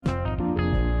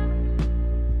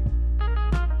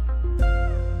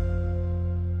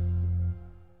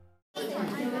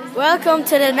Welcome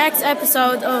to the next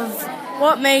episode of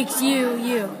What Makes You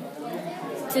You.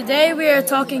 Today we are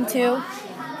talking to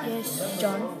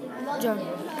John.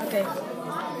 Okay.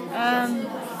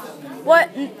 What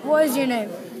is your name?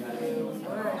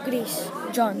 Chris.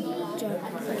 John.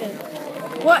 Okay.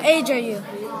 What age are you?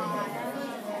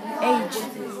 Age.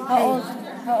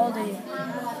 How old are you?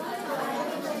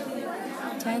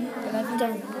 10,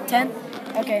 11? 10.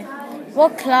 Okay.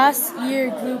 What class, year,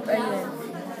 group are you in?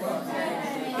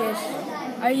 Yes.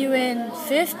 Are you in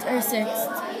 5th or 6th?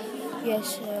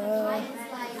 Yes.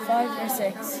 5 or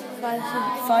 6? 5.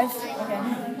 5? Okay.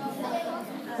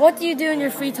 What do you do in your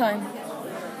free time?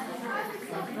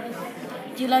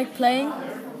 Do you like playing?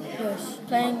 Yes.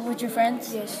 Playing with your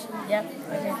friends? Yes. Yep.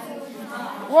 Okay.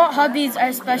 What hobbies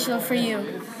are special for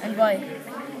you and why?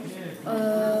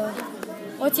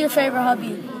 What's your favorite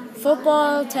hobby?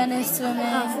 Football, tennis,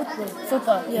 swimming? Football.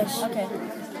 Football? Yes. Okay.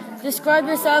 Describe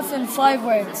yourself in 5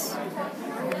 words.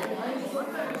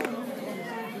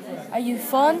 Are you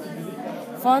fun?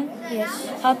 Fun? Yes.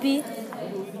 Happy?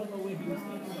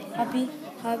 Happy?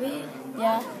 Hobby?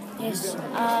 Yeah. Yes.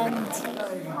 And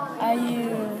are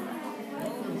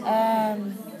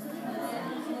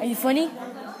you funny?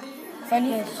 Funny?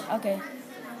 Yes. Okay.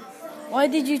 Why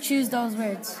did you choose those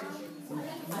words?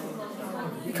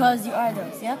 Because you are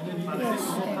those, yeah? Yes.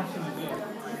 Okay.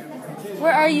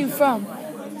 Where are you from?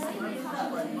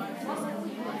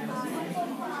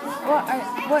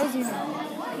 What is your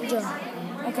name? John.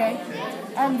 Okay.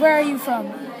 And where are you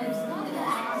from?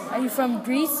 Are you from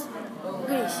Greece?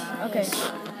 Chris. Okay.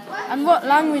 Yes. And what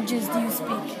languages do you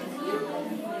speak?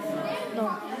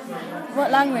 No.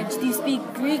 What language? Do you speak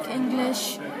Greek,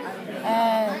 English,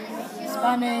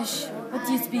 Spanish? What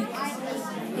do you speak?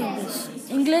 English.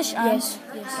 English and, Yes.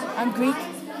 and Greek?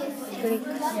 Greek.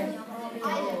 Yeah.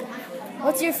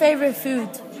 What's your favorite food?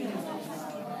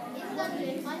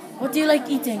 What do you like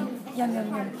eating? Yum.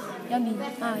 Yummy.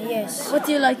 Yes. What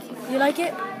do you like? You like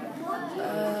it?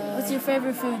 What's your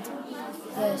favorite food?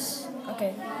 Yes.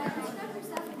 Okay.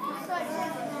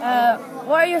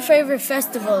 What are your favorite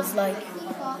festivals like?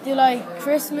 Do you like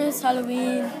Christmas,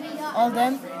 Halloween, all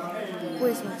them?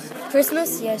 Christmas.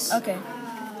 Christmas? Yes. Okay.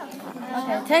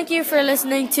 Okay. Thank you for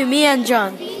listening to me and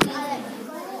John.